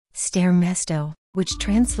Staré Město, which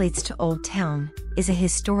translates to Old Town, is a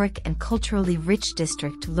historic and culturally rich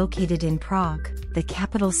district located in Prague, the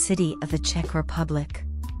capital city of the Czech Republic.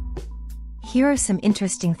 Here are some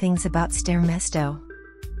interesting things about Staré Město.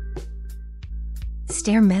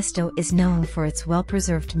 Staré Město is known for its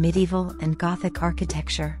well-preserved medieval and Gothic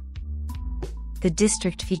architecture. The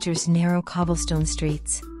district features narrow cobblestone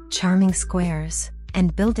streets, charming squares,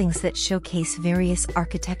 and buildings that showcase various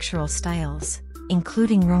architectural styles,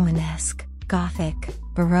 including Romanesque, Gothic,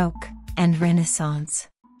 Baroque, and Renaissance.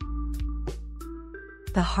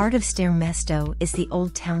 The heart of Staré Město is the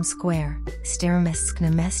Old Town Square, Staroměstské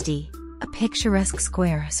náměstí, a picturesque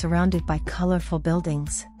square surrounded by colorful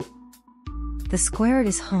buildings. The square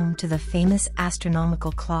is home to the famous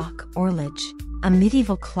astronomical clock, Orloj, a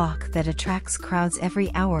medieval clock that attracts crowds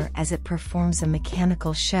every hour as it performs a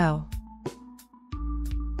mechanical show.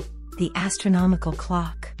 The astronomical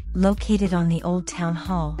clock, located on the Old Town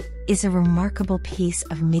Hall, is a remarkable piece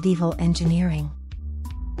of medieval engineering.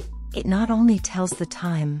 It not only tells the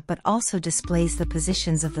time but also displays the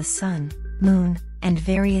positions of the sun, moon, and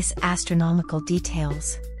various astronomical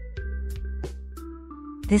details.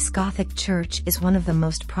 This Gothic church is one of the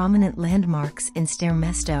most prominent landmarks in Staré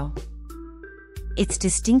Město. Its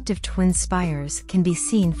distinctive twin spires can be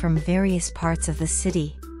seen from various parts of the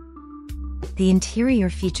city. The interior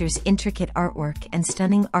features intricate artwork and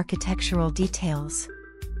stunning architectural details.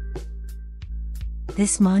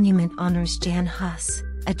 This monument honors Jan Hus,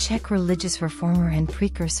 a Czech religious reformer and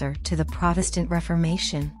precursor to the Protestant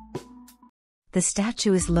Reformation. The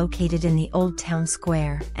statue is located in the Old Town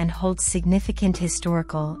Square and holds significant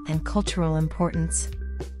historical and cultural importance.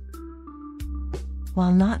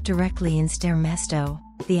 While not directly in Staré Město,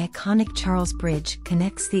 the iconic Charles Bridge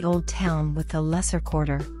connects the Old Town with the lesser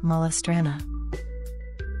quarter, Malá Strana.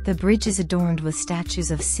 The bridge is adorned with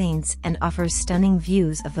statues of saints and offers stunning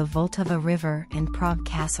views of the Vltava River and Prague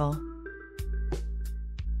Castle.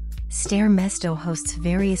 Staré Město hosts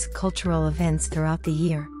various cultural events throughout the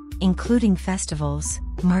year, including festivals,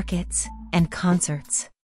 markets, and concerts.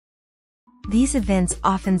 These events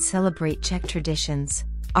often celebrate Czech traditions,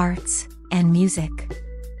 arts, and music.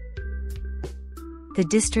 The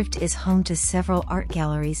district is home to several art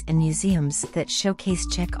galleries and museums that showcase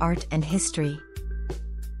Czech art and history.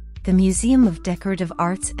 The Museum of Decorative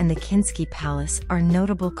Arts and the Kinsky Palace are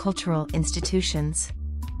notable cultural institutions.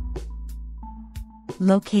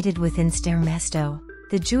 Located within Staré Město,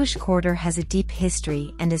 the Jewish quarter has a deep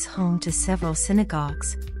history and is home to several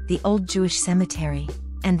synagogues, the Old Jewish Cemetery,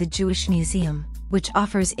 and the Jewish Museum, which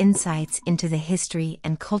offers insights into the history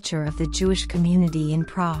and culture of the Jewish community in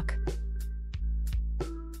Prague.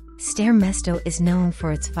 Staré Město is known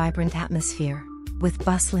for its vibrant atmosphere, with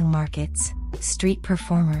bustling markets, street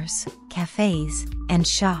performers, cafes, and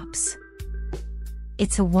shops.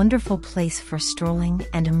 It's a wonderful place for strolling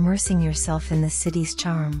and immersing yourself in the city's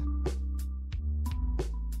charm.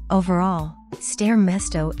 Overall, Staré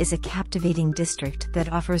Město is a captivating district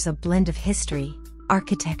that offers a blend of history,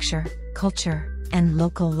 architecture, culture, and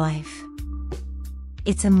local life.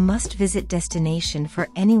 It's a must-visit destination for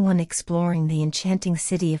anyone exploring the enchanting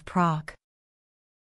city of Prague.